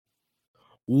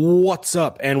What's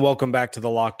up, and welcome back to the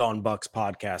Locked On Bucs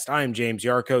podcast. I am James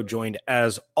Yarcho, joined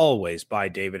as always by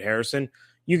David Harrison.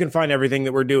 You can find everything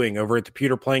that we're doing over at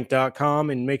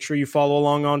thepewterplank.com, and make sure you follow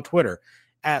along on Twitter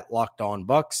at Locked On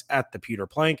Bucs, at the Pewter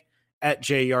Plank, at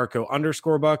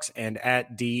JYarcho_Bucs, and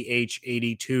at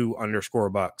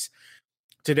DH82_Bucs.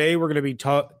 Today, we're going to be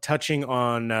touching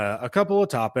on a couple of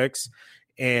topics,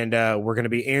 and we're going to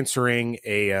be answering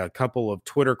a couple of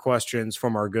Twitter questions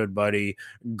from our good buddy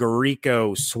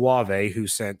Garrico Suave, who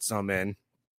sent some in.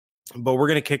 But we're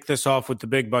going to kick this off with the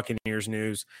big Buccaneers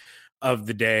news of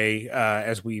the day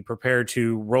as we prepare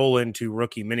to roll into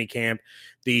rookie minicamp.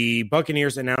 The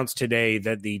Buccaneers announced today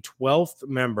that the 12th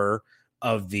member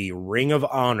of the Ring of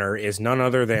Honor is none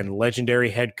other than legendary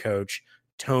head coach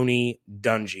Tony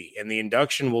Dungy. And the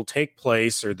induction will take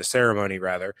place, or the ceremony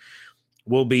rather,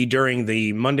 will be during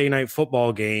the Monday Night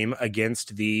Football game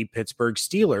against the Pittsburgh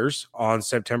Steelers on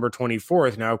September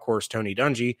 24th. Now, of course, Tony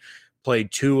Dungy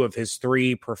played 2 of his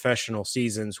 3 professional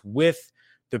seasons with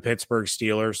the Pittsburgh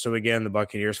Steelers. So again, the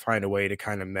Buccaneers find a way to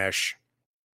kind of mesh,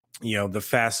 the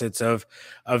facets of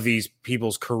these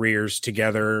people's careers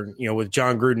together. With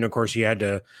John Gruden, of course, you had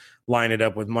to line it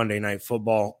up with Monday Night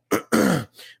Football,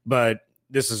 but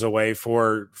this is a way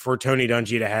for Tony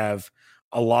Dungy to have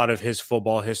a lot of his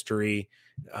football history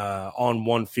on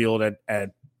one field at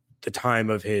the time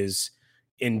of his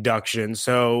induction.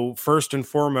 So first and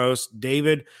foremost,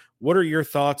 David, what are your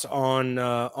thoughts on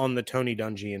the Tony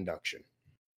Dungy induction?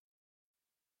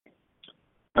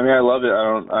 I mean, I love it.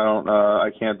 I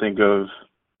can't think of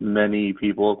many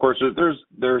people. Of course,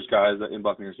 there's guys in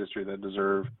Buccaneers history that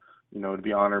deserve, to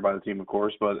be honored by the team, of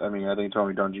course. But I mean, I think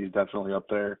Tony Dungy is definitely up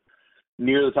there,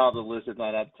 near the top of the list, if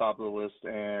not at the top of the list.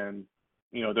 And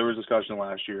there was discussion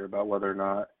last year about whether or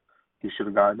not he should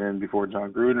have gotten in before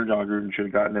John Gruden, or John Gruden should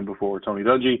have gotten in before Tony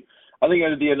Dungy. I think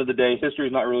at the end of the day, history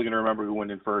is not really going to remember who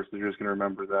went in first. They're just going to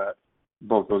remember that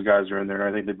both those guys are in there,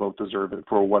 and I think they both deserve it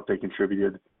for what they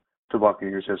contributed to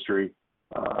Buccaneers history.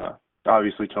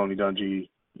 Obviously, Tony Dungy,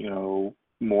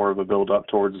 more of a build-up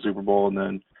towards the Super Bowl, and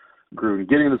then Gruden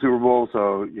getting the Super Bowl,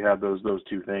 so you have those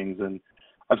two things. And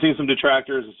I've seen some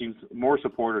detractors. I've seen more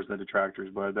supporters than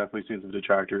detractors, but I've definitely seen some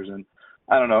detractors. And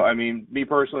I don't know. I mean, me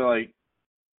personally,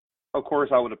 of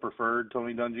course I would have preferred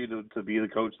Tony Dungy to be the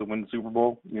coach to win the Super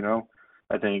Bowl.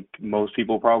 I think most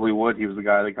people probably would. He was the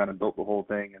guy that kind of built the whole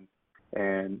thing,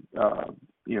 and a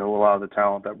lot of the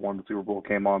talent that won the Super Bowl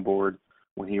came on board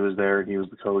when he was there, and he was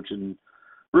the coach and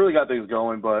really got things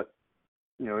going. But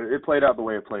it played out the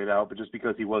way it played out. But just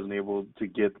because he wasn't able to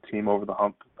get the team over the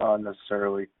hump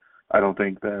necessarily, I don't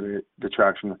think that it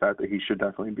detracts from the fact that he should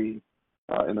definitely be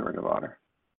in the Ring of Honor.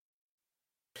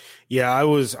 Yeah, I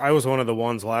was one of the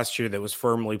ones last year that was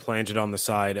firmly planted on the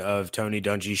side of Tony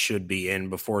Dungy should be in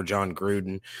before John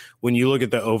Gruden. When you look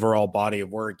at the overall body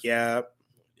of work, yeah,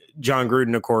 John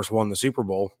Gruden, of course, won the Super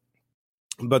Bowl,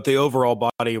 but the overall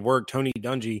body of work, Tony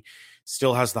Dungy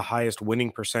still has the highest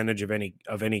winning percentage of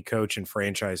any coach in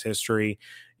franchise history.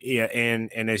 Yeah,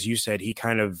 and as you said, he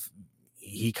kind of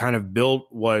built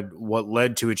what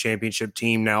led to a championship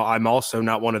team. Now, I'm also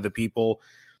not one of the people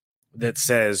that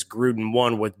says Gruden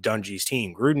won with Dungy's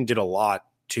team. Gruden did a lot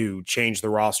to change the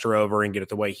roster over and get it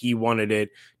the way he wanted it,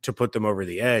 to put them over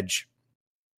the edge.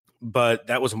 But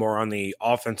that was more on the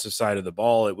offensive side of the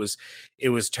ball. It was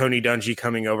Tony Dungy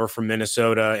coming over from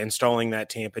Minnesota, installing that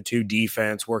Tampa 2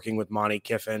 defense, working with Monty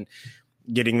Kiffin,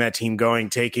 getting that team going,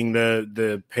 taking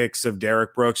the picks of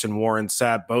Derek Brooks and Warren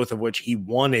Sapp, both of which he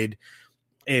wanted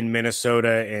in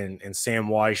Minnesota, and Sam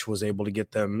Weish was able to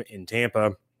get them in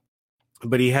Tampa.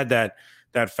 But he had that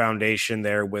foundation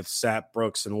there with Sapp,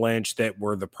 Brooks, and Lynch that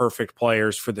were the perfect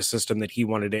players for the system that he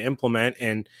wanted to implement.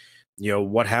 And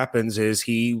what happens is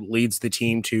he leads the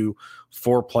team to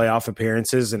 4 playoff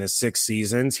appearances in his 6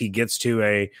 seasons. He gets to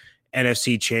a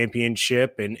NFC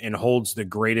championship and holds the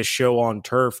greatest show on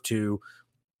turf to,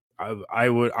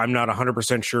 I'm not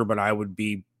 100% sure, but I would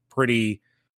be pretty,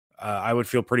 I would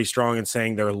feel pretty strong in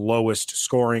saying their lowest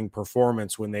scoring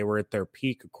performance when they were at their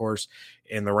peak, of course,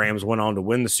 and the Rams went on to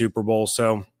win the Super Bowl.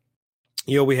 So,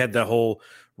 we had the whole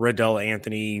Riddell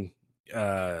Anthony,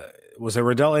 was it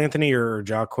Riddell Anthony or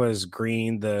Jaquez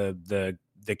Green, the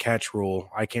catch rule?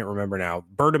 I can't remember now.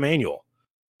 Bert Emanuel.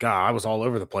 God, I was all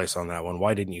over the place on that one.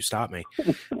 Why didn't you stop me?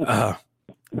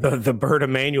 The Bert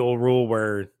Emanuel rule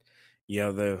where,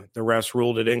 the refs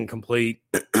ruled it incomplete.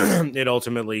 It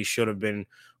ultimately should have been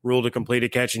ruled a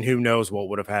completed catch, and who knows what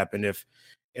would have happened if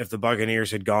the Buccaneers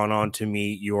had gone on to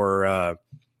meet your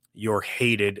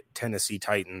hated Tennessee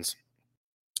Titans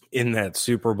in that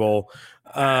Super Bowl.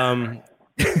 I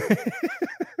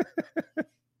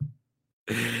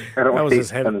don't hate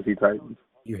Tennessee Titans.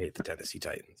 You hate the Tennessee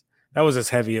Titans. That was as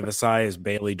heavy of a sigh as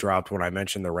Bailey dropped when I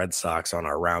mentioned the Red Sox on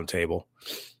our round table.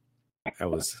 That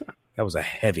was a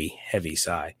heavy, heavy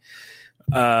sigh.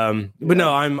 But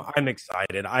no, I'm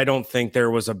excited. I don't think there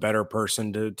was a better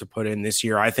person to put in this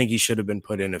year. I think he should have been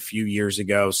put in a few years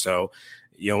ago. So,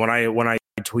 when I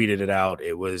tweeted it out,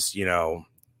 it was,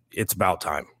 it's about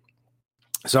time.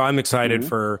 So I'm excited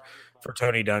for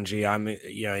Tony Dungy.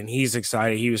 And he's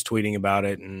excited. He was tweeting about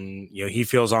it, and he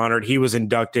feels honored. He was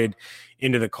inducted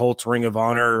into the Colts Ring of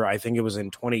Honor. I think it was in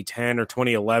 2010 or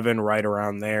 2011, right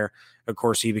around there. Of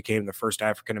course, he became the first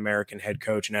African American head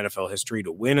coach in NFL history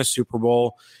to win a Super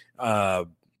Bowl.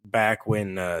 Back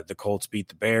when the Colts beat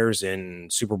the Bears in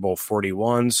Super Bowl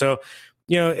 41. So,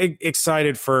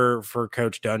 excited for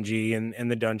Coach Dungy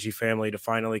and the Dungy family to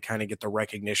finally kind of get the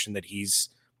recognition that he's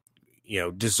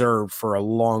deserved for a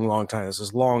long, long time. This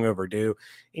is long overdue.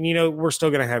 And, we're still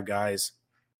going to have guys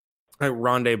like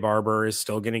Rondé Barber is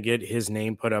still going to get his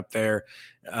name put up there.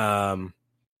 But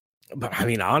I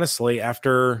mean, honestly,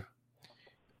 after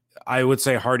I would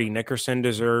say Hardy Nickerson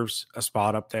deserves a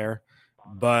spot up there.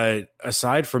 But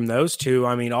aside from those two,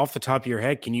 I mean, off the top of your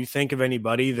head, can you think of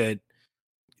anybody that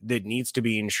needs to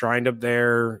be enshrined up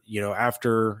there,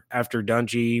 after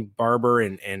Dungy, Barber,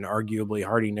 and arguably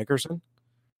Hardy Nickerson?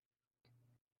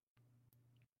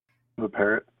 The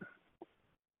Parrot.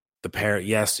 The Parrot,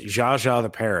 yes. Zsa the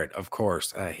Parrot, of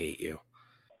course. I hate you.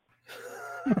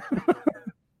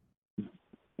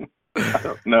 I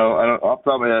don't off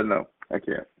the top of my head, no, I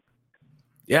can't.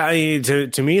 Yeah, I mean,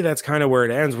 to me, that's kind of where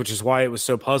it ends, which is why it was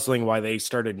so puzzling why they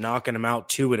started knocking them out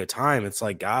two at a time. It's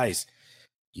like, guys,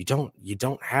 you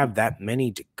don't have that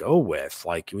many to go with.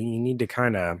 Like, you need to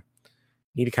kind of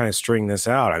string this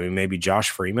out. I mean, maybe Josh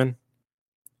Freeman.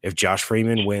 If Josh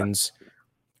Freeman wins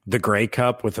the Grey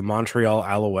Cup with the Montreal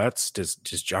Alouettes, does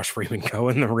Josh Freeman go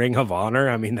in the Ring of Honor?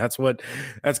 I mean, that's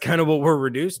kind of what we're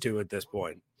reduced to at this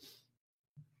point.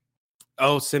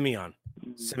 Oh, Simeon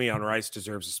Rice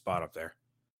deserves a spot up there.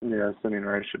 Yeah, Simeon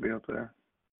Rice should be up there.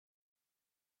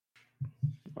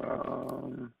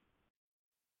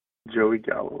 Joey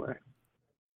Galloway.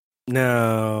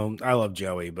 No, I love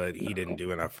Joey, but he didn't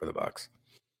do enough for the Bucs.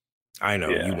 I know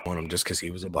you want him just because he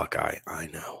was a Buckeye. I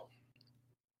know.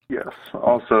 Yes.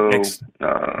 Also, next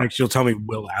you'll tell me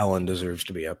Will Allen deserves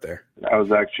to be up there. I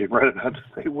was actually right about to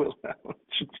say Will Allen.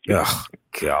 Oh,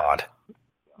 God.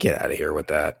 Get out of here with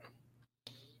that.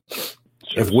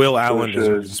 If Will Allen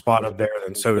deserves a spot up there,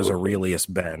 then so does Aurelius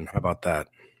Ben. How about that?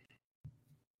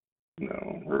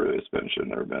 No, Aurelius Ben should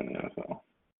never been in the NFL.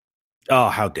 Oh,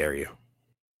 how dare you?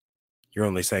 You're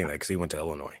only saying that because he went to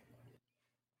Illinois.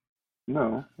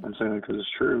 No, I'm saying that because it's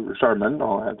true. Rashard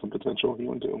Mendenhall had some potential. He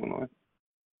went to Illinois.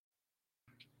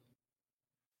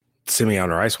 Simeon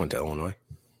Rice went to Illinois.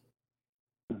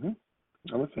 I'm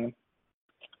a fan.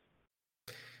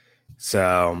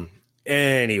 So,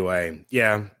 anyway,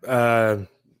 yeah.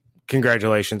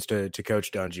 Congratulations to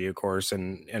Coach Dungy, of course,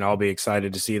 and I'll be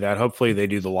excited to see that. Hopefully, they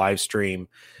do the live stream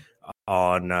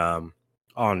on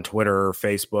Twitter or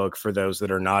Facebook for those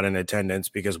that are not in attendance,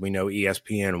 because we know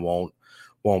ESPN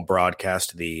won't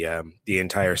broadcast the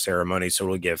entire ceremony, so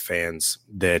it'll give fans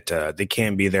that they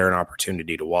can't be there an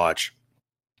opportunity to watch.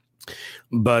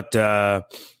 But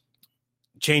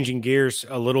changing gears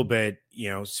a little bit,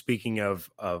 speaking of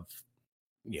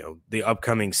the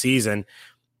upcoming season,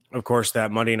 of course,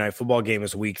 that Monday Night Football game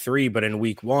is week 3, but in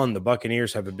week 1, the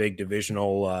Buccaneers have a big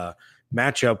divisional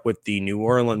matchup with the New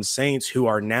Orleans Saints, who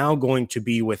are now going to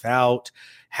be without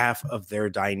half of their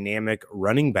dynamic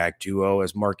running back duo,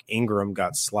 as Mark Ingram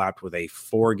got slapped with a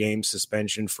 4-game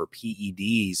suspension for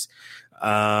PEDs.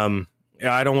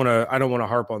 I don't want to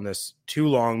harp on this too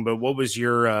long, but what's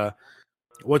your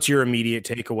immediate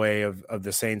takeaway of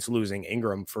the Saints losing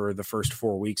Ingram for the first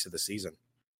 4 weeks of the season?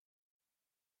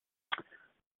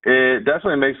 It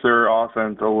definitely makes their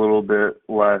offense a little bit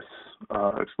less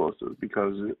explosive,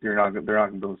 because they're not going to be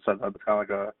able to set up kind of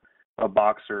like a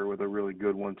boxer with a really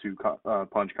good 1-2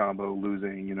 punch combo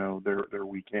losing, their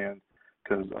weak hand,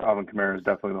 because Alvin Kamara is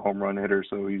definitely the home run hitter,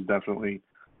 so he's definitely,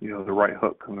 the right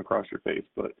hook coming across your face.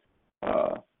 But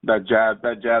that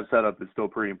jab setup is still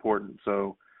pretty important.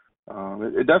 So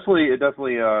it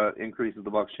definitely increases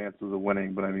the Bucs' chances of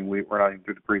winning. But I mean, we're not even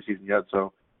through the preseason yet,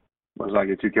 so let's not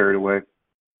get too carried away.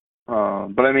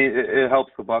 But I mean, it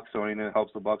helps the Bucs. So I mean, it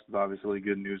helps the Bucs is obviously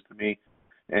good news to me.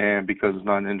 And because it's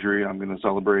not an injury, I'm going to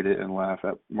celebrate it and laugh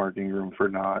at Mark Ingram for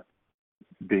not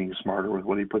being smarter with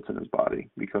what he puts in his body.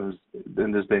 Because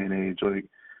in this day and age, like,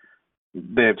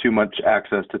 they have too much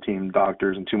access to team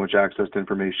doctors and too much access to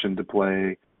information to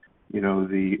play,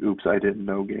 the oops, I didn't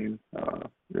know game.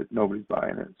 Nobody's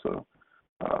buying it. So,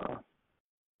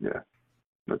 yeah.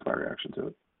 reaction to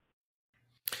it.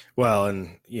 Well,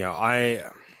 and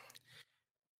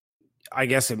I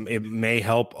guess it may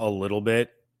help a little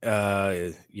bit,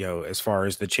 as far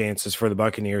as the chances for the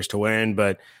Buccaneers to win.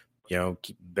 But,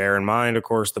 bear in mind, of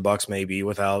course, the Bucs may be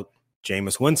without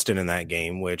Jameis Winston in that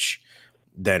game, which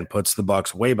then puts the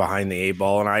Bucs way behind the eight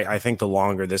ball. And I think the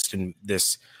longer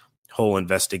this whole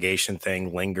investigation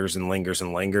thing lingers and lingers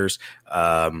and lingers,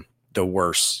 the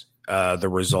worse the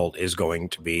result is going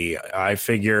to be. I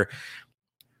figure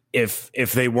if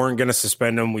they weren't going to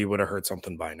suspend him, we would have heard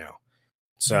something by now.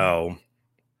 So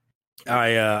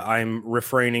I'm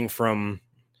refraining from,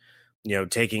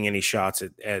 taking any shots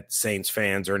at Saints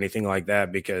fans or anything like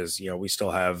that, because, we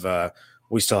still have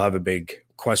a big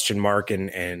question mark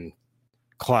and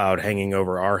cloud hanging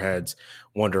over our heads,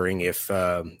 wondering if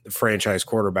the franchise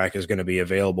quarterback is going to be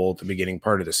available at the beginning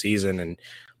part of the season. And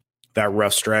that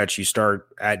rough stretch, you start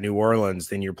at New Orleans,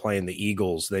 then you're playing the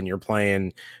Eagles, then you're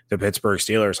playing the Pittsburgh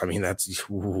Steelers. I mean, that's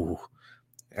going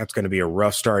to be a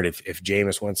rough start if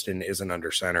Jameis Winston isn't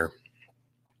under center.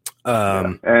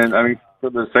 And I mean, for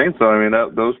the Saints, though, I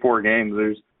mean, those 4 games,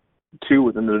 there's 2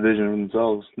 within the division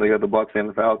themselves. They got the Bucs and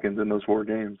the Falcons in those 4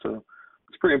 games, so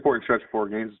it's a pretty important stretch of 4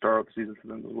 games to start out the season for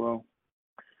them as well.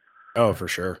 Oh, for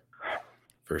sure.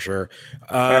 I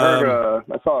heard,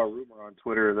 I saw a rumor on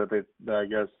Twitter that I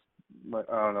guess, I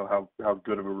don't know how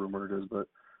good of a rumor it is, but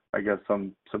I guess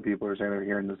some people are saying they're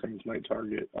hearing the Saints might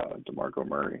target DeMarco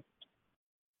Murray.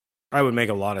 I would make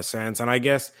a lot of sense, and I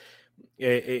guess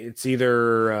it's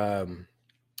either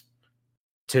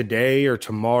today or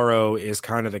tomorrow is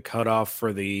kind of the cutoff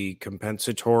for the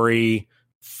compensatory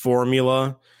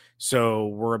formula. So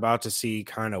we're about to see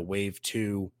kind of wave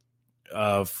 2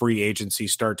 of free agency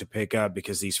start to pick up,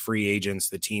 because these free agents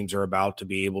the teams are about to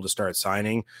be able to start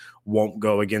signing won't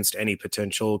go against any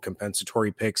potential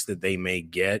compensatory picks that they may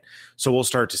get. So we'll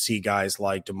start to see guys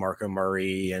like DeMarco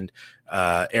Murray and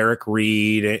Eric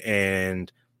Reed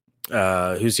and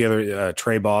who's the other,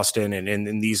 Trey Boston,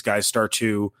 and these guys start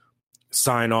to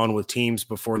sign on with teams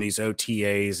before these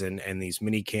OTAs and these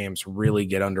mini camps really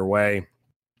get underway,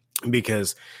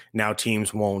 because now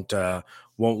teams won't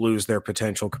lose their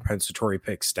potential compensatory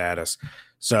pick status.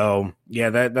 So yeah,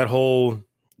 that whole,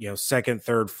 second,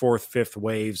 third, fourth, fifth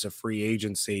waves of free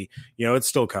agency, it's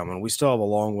still coming. We still have a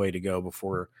long way to go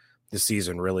before the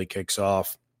season really kicks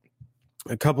off.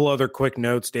 A couple other quick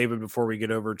notes, David, before we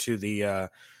get over to the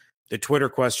Twitter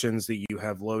questions that you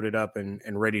have loaded up and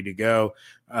ready to go.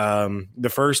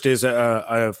 The first is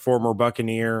a former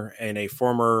Buccaneer and a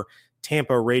former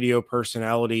Tampa radio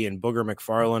personality, and Booger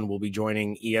McFarland will be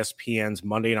joining ESPN's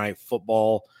Monday Night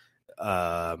Football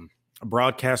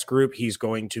broadcast group. He's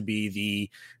going to be the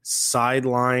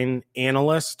sideline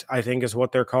analyst, I think is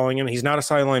what they're calling him. He's not a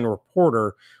sideline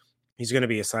reporter. He's going to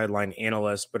be a sideline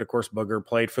analyst. But of course, Booger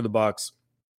played for the Bucs.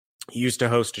 He used to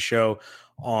host a show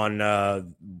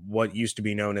on what used to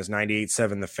be known as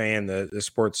 98.7 The Fan, the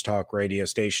sports talk radio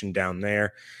station down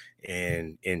there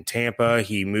in Tampa.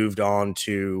 He moved on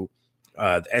to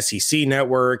the SEC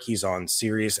network. He's on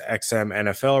Sirius XM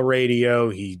NFL radio.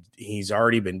 He's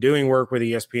already been doing work with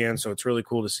ESPN, so it's really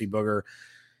cool to see Booger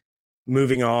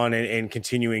moving on and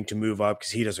continuing to move up,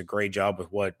 because he does a great job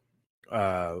with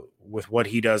what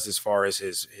he does as far as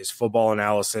his football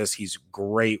analysis. He's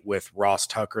great with Ross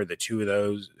Tucker. The two of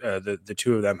those, the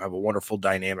two of them have a wonderful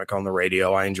dynamic on the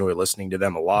radio. I enjoy listening to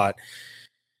them a lot.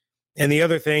 And the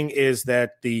other thing is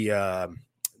that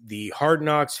the Hard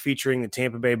Knocks featuring the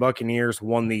Tampa Bay Buccaneers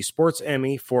won the Sports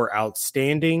Emmy for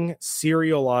Outstanding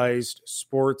Serialized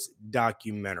Sports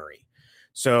Documentary.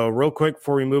 So real quick,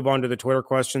 before we move on to the Twitter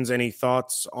questions, any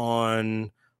thoughts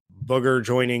on Booger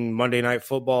joining Monday Night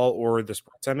Football or the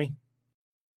Sports Emmy?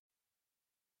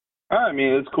 I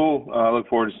mean, it's cool. I look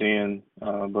forward to seeing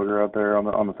Booger out there on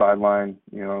the sideline.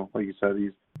 Like you said,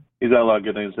 he's got a lot of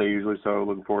good things to say usually, so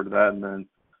looking forward to that. And then,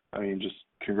 I mean, just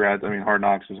congrats. I mean, Hard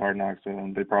Knocks is Hard Knocks,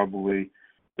 and they're probably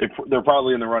in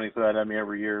the running for that Emmy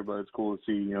every year. But it's cool to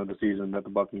see the season that the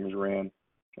Buccaneers ran,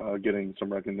 getting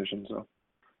some recognition. So,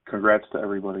 congrats to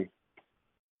everybody.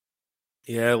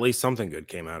 Yeah, at least something good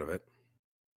came out of it.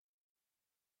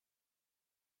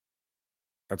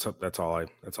 That's all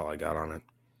I got on it.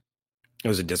 It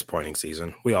was a disappointing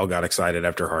season. We all got excited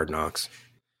after Hard Knocks.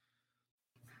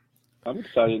 I'm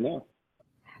excited now.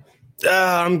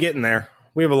 I'm getting there.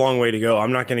 We have a long way to go.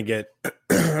 I'm not going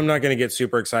to get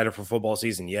super excited for football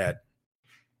season yet.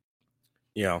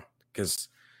 Because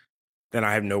then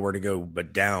I have nowhere to go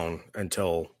but down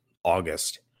until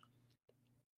August.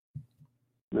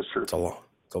 That's true. It's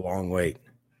a long wait.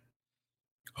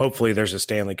 Hopefully there's a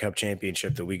Stanley Cup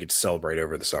championship that we could celebrate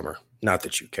over the summer. Not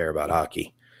that you care about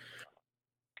hockey.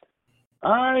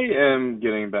 I am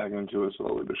getting back into it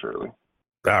slowly but surely.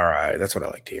 All right, that's what I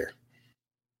like to hear.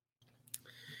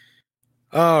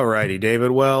 All righty,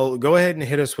 David. Well, go ahead and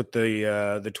hit us with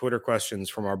the Twitter questions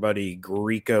from our buddy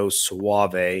Greco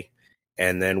Suave,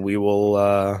 and then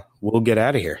we'll get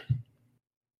out of here.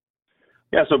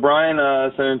 Yeah, so Brian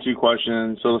sent in 2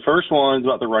 questions. So the first one is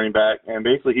about the running back, and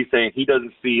basically he's saying he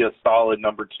doesn't see a solid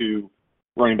number 2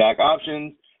 running back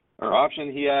option.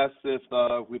 He asks if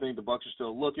we think the Bucs are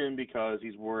still looking because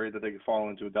he's worried that they could fall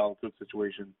into a Dalvin Cook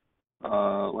situation,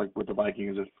 like with the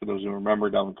Vikings. If, for those who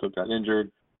remember, Dalvin Cook got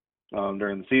injured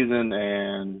during the season,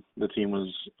 and the team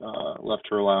was left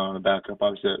to rely on a backup.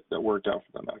 Obviously, that worked out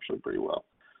for them actually pretty well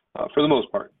for the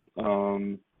most part.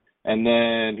 And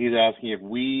then he's asking if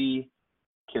we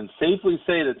can safely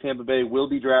say that Tampa Bay will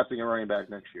be drafting a running back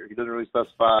next year. He doesn't really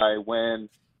specify when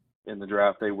in the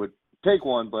draft they would take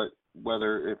one, but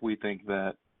whether if we think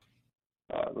that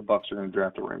the Bucs are going to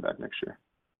draft a running back next year.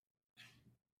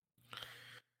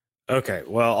 Okay,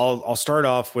 well, I'll start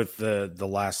off with the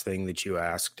last thing that you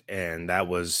asked, and that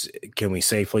was, can we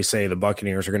safely say the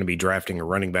Buccaneers are going to be drafting a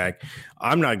running back?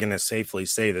 I'm not going to safely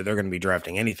say that they're going to be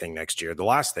drafting anything next year. The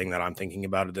last thing that I'm thinking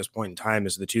about at this point in time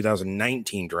is the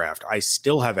 2019 draft. I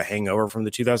still have a hangover from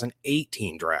the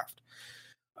 2018 draft.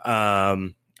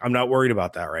 I'm not worried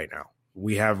about that right now.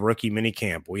 We have rookie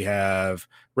minicamp. We have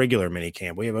regular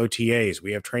minicamp. We have OTAs.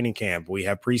 We have training camp. We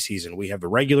have preseason. We have the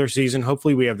regular season.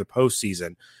 Hopefully we have the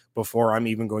postseason before I'm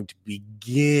even going to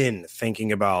begin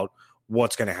thinking about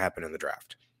what's going to happen in the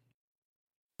draft.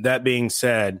 That being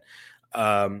said,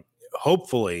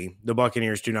 hopefully the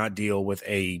Buccaneers do not deal with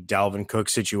a Dalvin Cook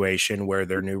situation where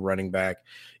their new running back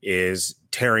is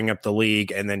tearing up the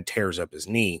league and then tears up his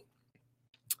knee.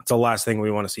 It's the last thing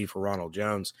we want to see for Ronald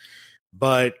Jones.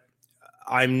 But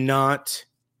I'm not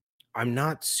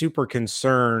super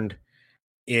concerned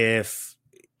if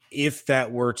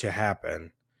that were to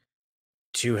happen,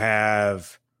 to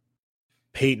have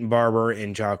Peyton Barber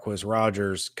and Jacquizz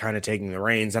Rodgers kind of taking the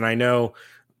reins. And I know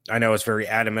it's very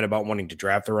adamant about wanting to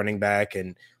draft the running back,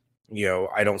 and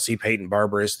I don't see Peyton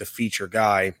Barber as the feature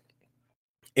guy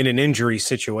in an injury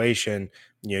situation.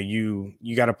 You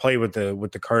got to play with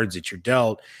the cards that you're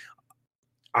dealt.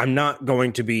 I'm not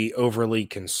going to be overly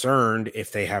concerned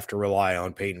if they have to rely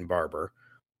on Peyton Barber.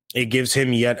 It gives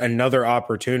him yet another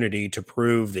opportunity to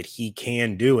prove that he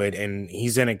can do it, and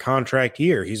he's in a contract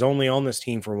year. He's only on this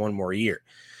team for one more year.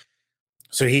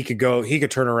 So he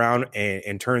could turn around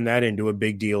and turn that into a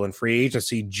big deal in free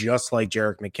agency, just like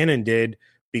Jerick McKinnon did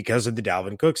because of the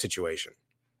Dalvin Cook situation.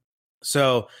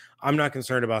 So I'm not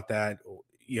concerned about that.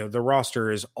 The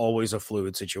roster is always a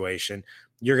fluid situation.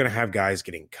 You're going to have guys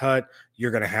getting cut.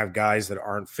 You're going to have guys that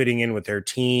aren't fitting in with their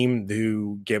team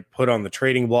who get put on the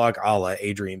trading block, a la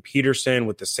Adrian Peterson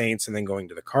with the Saints and then going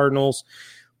to the Cardinals.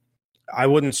 I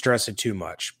wouldn't stress it too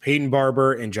much. Peyton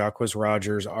Barber and Jacquizz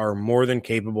Rodgers are more than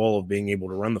capable of being able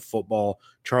to run the football.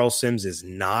 Charles Sims is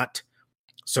not.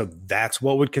 So that's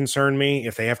what would concern me.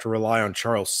 If they have to rely on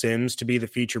Charles Sims to be the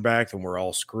feature back, then we're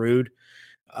all screwed.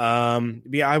 I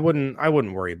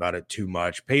wouldn't worry about it too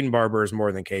much. Peyton Barber is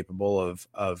more than capable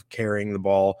of carrying the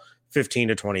ball 15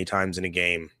 to 20 times in a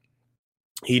game.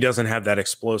 He doesn't have that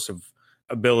explosive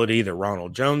ability that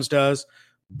Ronald Jones does,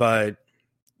 but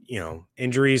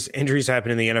injuries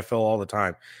happen in the NFL all the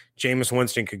time. Jameis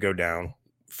Winston could go down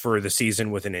for the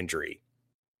season with an injury.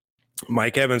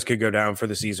 Mike Evans could go down for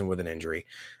the season with an injury.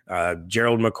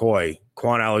 Gerald McCoy,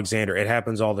 Quan Alexander, it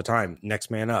happens all the time. Next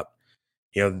man up.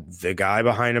 The guy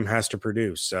behind him has to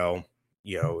produce. So,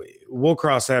 we'll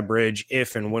cross that bridge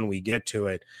if and when we get to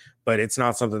it, but it's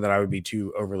not something that I would be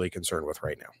too overly concerned with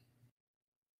right now.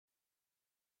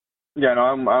 Yeah, no,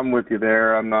 I'm with you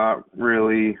there. I'm not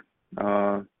really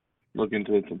looking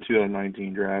to the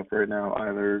 2019 draft right now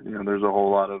either. There's a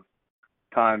whole lot of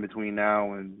time between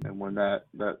now and when that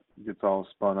gets all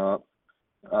spun up.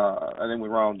 I think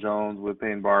with Ronald Jones, with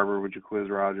Payne Barber, with Jacquizz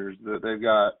Rodgers,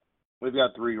 we've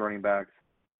got 3 running backs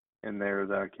in there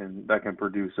that can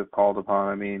produce if called upon.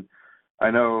 I mean,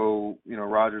 I know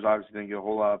Rodgers obviously didn't get a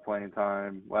whole lot of playing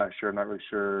time last year. I'm not really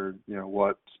sure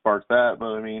what sparked that, but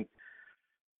I mean,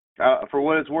 for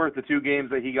what it's worth, the 2 games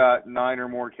that he got 9 or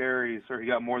more carries, or he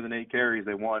got more than 8 carries,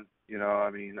 they won. I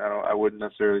mean, I wouldn't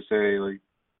necessarily say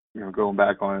going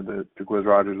back on it that Jacquizz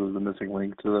Rodgers was the missing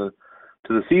link to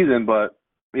the season, but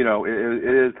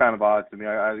it is kind of odd to me.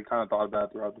 I kind of thought about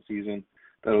it throughout the season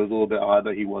that it was a little bit odd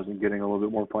that he wasn't getting a little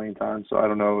bit more playing time. So I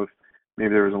don't know if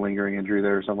maybe there was a lingering injury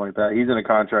there or something like that. He's in a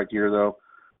contract year though,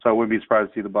 so I wouldn't be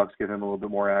surprised to see the Bucs give him a little bit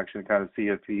more action and kind of see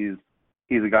if he's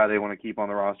a guy they want to keep on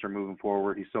the roster moving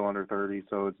forward. He's still under 30,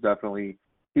 so he's definitely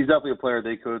a player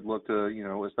they could look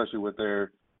to, especially with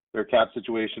their their cap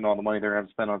situation, all the money they're going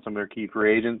to spend on some of their key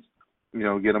free agents,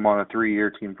 get him on a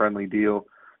 3-year team-friendly deal.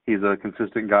 He's a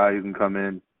consistent guy who can come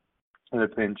in a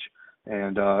pinch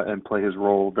and play his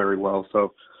role very well.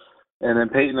 So, and then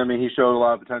Peyton, I mean, he showed a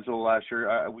lot of potential last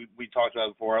year. We talked about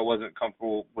it before. I wasn't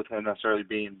comfortable with him necessarily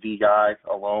being the guy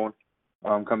alone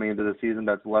coming into the season.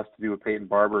 That's less to do with Peyton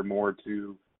Barber, more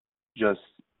to just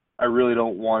I really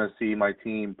don't want to see my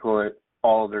team put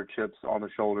all of their chips on the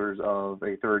shoulders of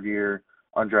a third-year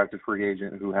undrafted free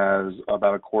agent who has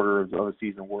about a quarter of a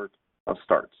season worth of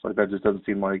starts. Like, that just doesn't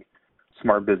seem like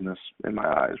smart business in my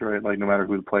eyes, right? Like, no matter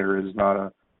who the player is, not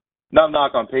a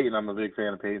knock on Peyton. I'm a big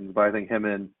fan of Peyton's, but I think him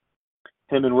and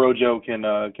Rojo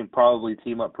can probably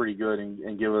team up pretty good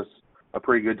and give us a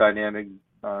pretty good dynamic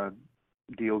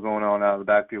deal going on out of the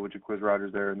backfield with Jacquizz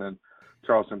Rodgers there, and then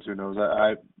Charles Sims, who knows?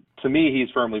 To me,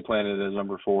 he's firmly planted as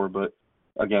number 4, but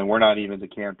again, we're not even to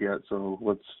camp yet, so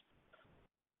let's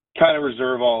kind of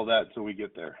reserve all of that till we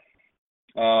get there.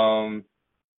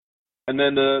 And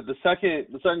then the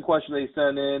second question they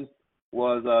sent in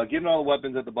was, given all the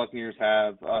weapons that the Buccaneers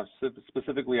have,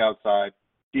 specifically outside,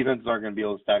 defenses aren't going to be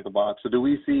able to stack the box. So do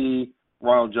we see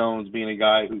Ronald Jones being a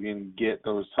guy who can get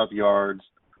those tough yards?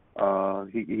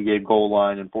 He gave goal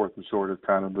line and fourth and short as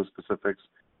kind of the specifics.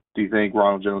 Do you think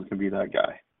Ronald Jones can be that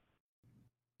guy?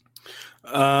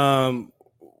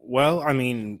 Well, I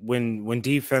mean, when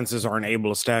defenses aren't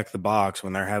able to stack the box,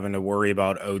 when they're having to worry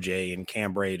about OJ and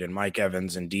Cam Braid and Mike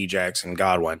Evans and Djax and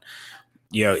Godwin,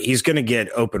 he's going to get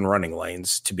open running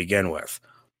lanes to begin with.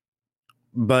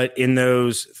 But in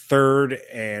those third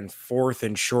and fourth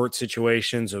and short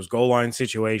situations, those goal line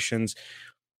situations,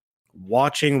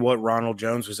 watching what Ronald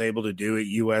Jones was able to do at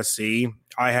USC,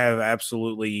 I have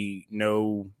absolutely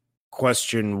no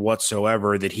question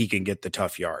whatsoever that he can get the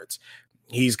tough yards.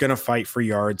 He's going to fight for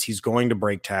yards. He's going to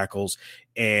break tackles.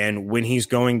 And when he's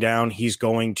going down, he's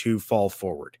going to fall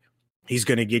forward. He's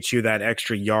going to get you that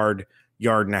extra yard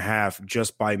and a half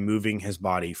just by moving his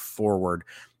body forward.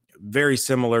 Very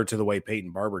similar to the way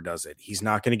Peyton Barber does it. He's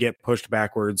not going to get pushed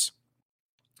backwards.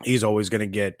 He's always going to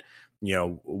get,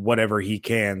 whatever he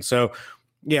can. So,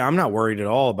 yeah, I'm not worried at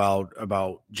all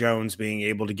about Jones being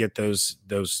able to get those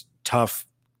tough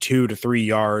 2 to 3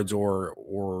 yards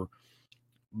or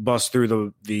bust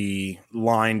through the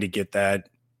line to get that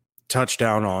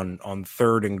touchdown on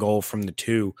third and goal from the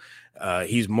 2.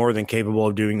 He's more than capable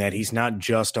of doing that. He's not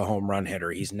just a home run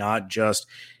hitter. He's not just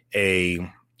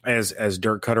as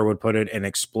Dirk Cutter would put it, an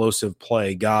explosive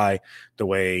play guy the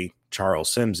way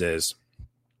Charles Sims is.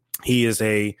 He is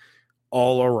a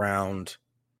all-around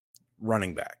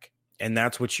running back, and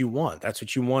that's what you want. That's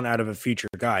what you want out of a future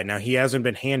guy. Now, he hasn't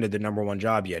been handed the number 1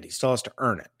 job yet. He still has to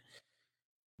earn it.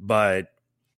 But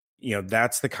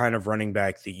that's the kind of running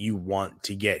back that you want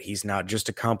to get. He's not just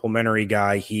a complimentary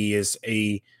guy. He is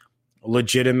a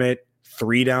legitimate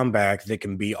 3-down back that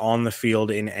can be on the field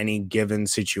in any given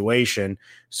situation.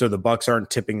 So the Bucs aren't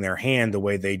tipping their hand the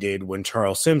way they did when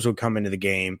Charles Sims would come into the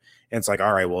game. And it's like,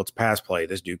 all right, well, it's pass play.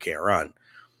 This dude can't run.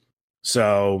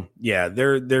 So yeah,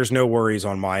 there's no worries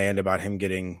on my end about him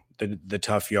getting the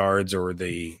tough yards or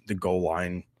the goal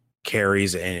line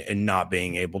carries and not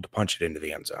being able to punch it into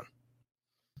the end zone.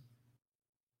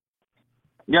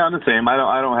 Yeah, I'm the same.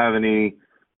 I don't have any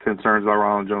concerns about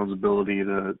Ronald Jones' ability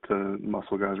to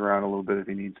muscle guys around a little bit if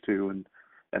he needs to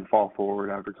and fall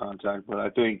forward after contact. But I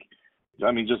think,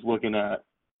 just looking at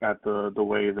the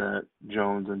way that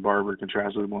Jones and Barber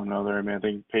contrast with one another, I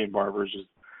think Peyton Barber is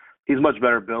he's much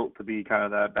better built to be kind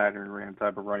of that battering ram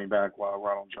type of running back, while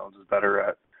Ronald Jones is better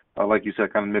at, like you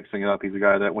said, kind of mixing it up. He's a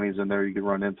guy that when he's in there, you can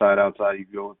run inside, outside, you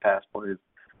can go with pass plays.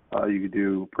 You can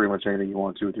do pretty much anything you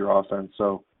want to with your offense.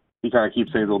 So he kind of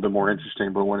keeps things a little bit more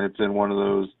interesting. But when it's in one of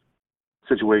those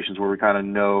situations where we kind of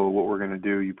know what we're going to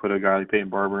do, you put a guy like Peyton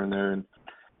Barber in there, and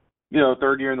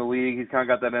third year in the league, he's kind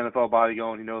of got that NFL body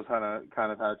going. He knows how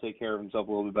to take care of himself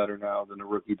a little bit better now than a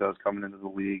rookie does coming into the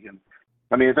league. And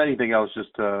if anything else,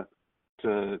 just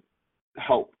to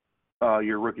help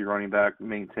your rookie running back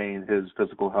maintain his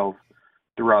physical health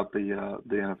throughout the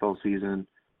NFL season,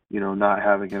 not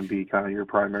having him be kind of your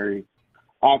primary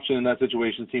option in that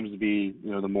situation seems to be,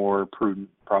 the more prudent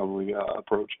probably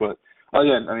approach. But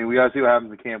again, we got to see what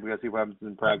happens in camp. We got to see what happens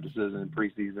in practices and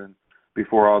preseason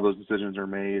before all those decisions are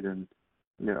made. And,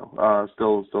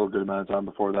 still a good amount of time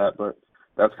before that. But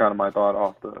that's kind of my thought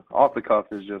off the cuff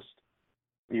is just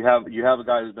you have a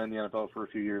guy who's been in the NFL for a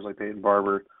few years like Peyton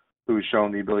Barber, who's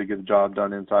shown the ability to get the job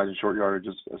done inside and short yardage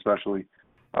especially.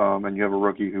 And you have a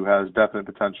rookie who has definite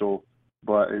potential,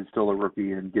 but is still a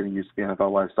rookie and getting used to the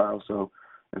NFL lifestyle. So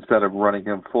instead of running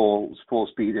him full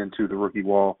speed into the rookie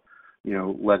wall,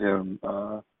 let him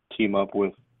team up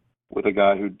with with a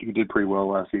guy who did pretty well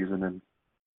last season and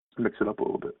mix it up a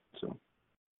little bit. So,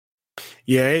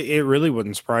 yeah, it really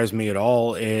wouldn't surprise me at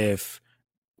all if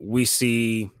we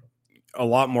see a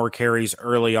lot more carries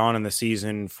early on in the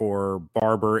season for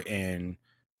Barber and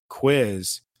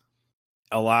Quiz,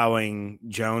 allowing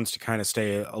Jones to kind of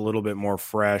stay a little bit more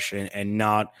fresh and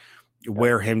not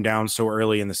wear him down so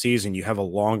early in the season. You have a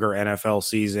longer NFL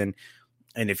season,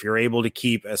 and if you're able to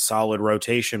keep a solid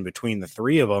rotation between the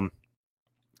three of them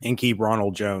and keep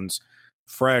Ronald Jones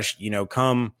fresh,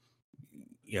 come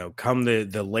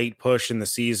the late push in the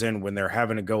season when they're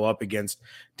having to go up against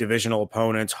divisional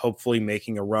opponents, hopefully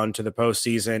making a run to the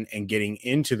postseason and getting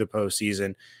into the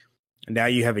postseason. And now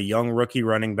you have a young rookie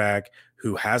running back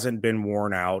who hasn't been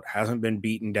worn out, hasn't been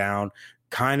beaten down,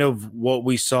 kind of what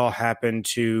we saw happen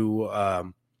to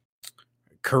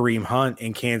Kareem Hunt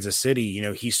in Kansas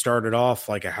City. He started off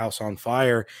like a house on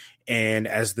fire, and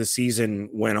as the season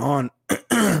went on,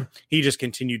 he just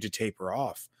continued to taper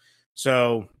off.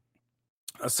 So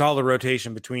a solid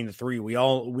rotation between the three.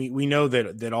 We know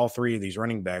that all three of these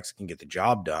running backs can get the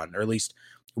job done, or at least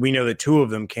we know that two of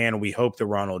them can. And we hope that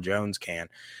Ronald Jones can.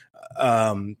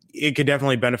 It could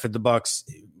definitely benefit the Bucs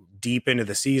deep into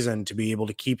the season to be able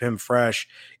to keep him fresh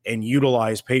and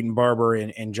utilize Peyton Barber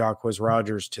and Jacquizz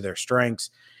Rodgers to their strengths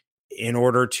in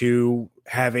order to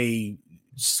have a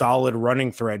solid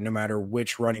running thread no matter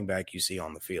which running back you see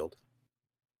on the field.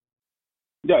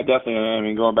 Yeah, definitely. I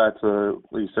mean, going back to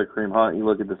what you said, Kareem Hunt, you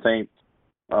look at the Saints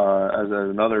as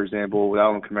another example with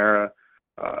Alvin Kamara.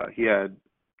 He had,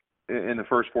 in the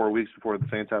first 4 weeks before the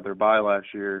Saints had their bye last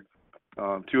year, 2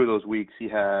 of those weeks he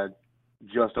had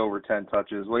just over 10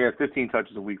 touches. Well, he had 15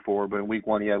 touches in week 4, but in week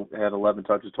 1 he had 11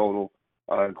 touches total,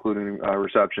 including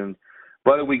receptions.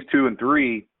 But in weeks 2 and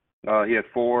 3, he had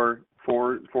four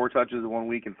touches in 1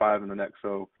 week and 5 in the next.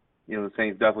 So, the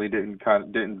Saints definitely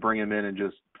didn't bring him in and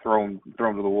just throw him to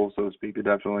the wolves, so to speak. They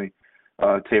definitely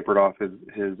tapered off his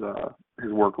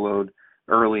workload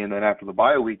early, and then after the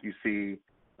bye week, you see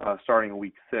starting in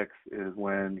week 6 is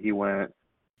when he went.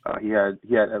 He had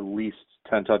at least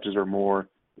 10 touches or more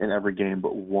in every game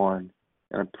but one,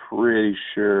 and I'm pretty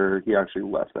sure he actually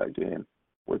left that game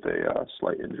with a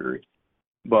slight injury.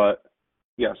 But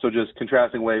yeah, so just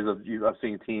contrasting ways of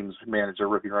seeing teams manage their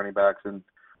rookie running backs. And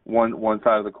one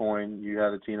side of the coin, you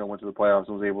had a team that went to the playoffs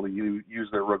and was able to use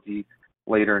their rookie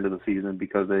later into the season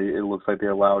because it looks like they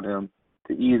allowed him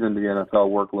to ease into the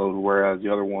NFL workload, whereas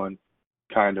the other one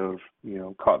kind of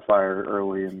caught fire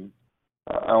early, and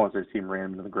I don't want to say his team ran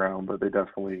him into the ground, but they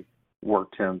definitely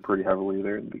worked him pretty heavily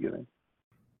there in the beginning.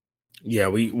 Yeah,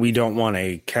 we don't want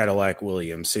a Cadillac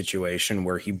Williams situation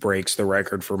where he breaks the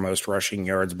record for most rushing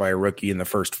yards by a rookie in the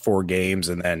first 4 games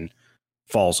and then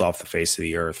falls off the face of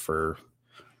the earth for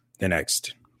the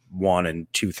next 1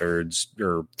 2/3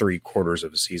 or 3/4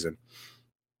 of a season.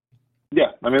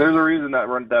 Yeah, I mean, there's a reason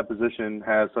that position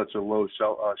has such a low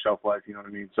shelf life. You know what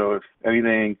I mean? So if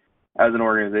anything, as an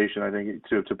organization, I think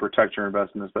to protect your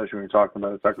investment, especially when you're talking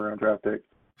about a second-round draft pick,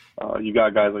 you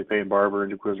got guys like Peyton Barber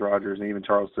and Jacquizz Rodgers and even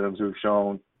Charles Sims who have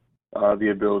shown the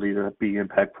ability to be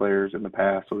impact players in the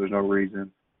past. So there's no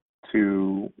reason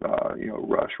to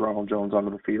rush Ronald Jones onto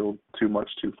the field too much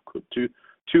too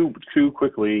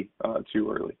quickly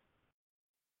too early.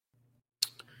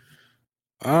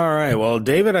 All right. Well,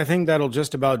 David, I think that'll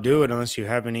just about do it unless you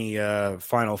have any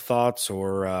final thoughts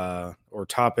or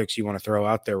topics you want to throw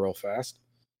out there real fast.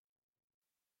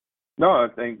 No, I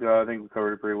think we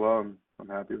covered it pretty well. I'm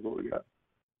happy with what we got.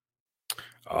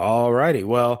 All righty.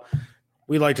 Well,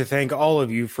 we'd like to thank all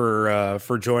of you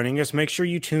for joining us. Make sure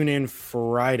you tune in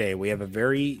Friday. We have a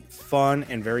very fun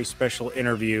and very special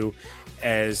interview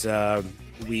as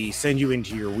we send you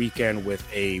into your weekend with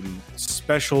a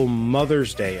special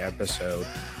Mother's Day episode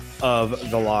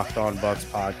of the Locked On Bucs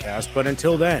podcast. But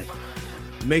until then,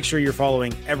 make sure you're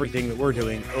following everything that we're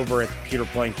doing over at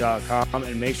pewterplank.com,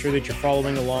 and make sure that you're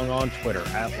following along on Twitter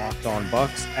at Locked On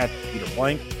Bucs, at Pewter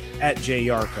Plank, at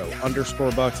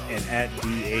JYarcho_Bucs, and at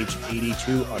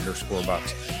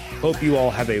DH82_Bucs. Hope you all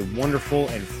have a wonderful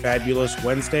and fabulous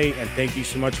Wednesday, and thank you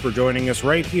so much for joining us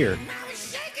right here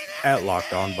at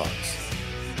Locked On Bucs.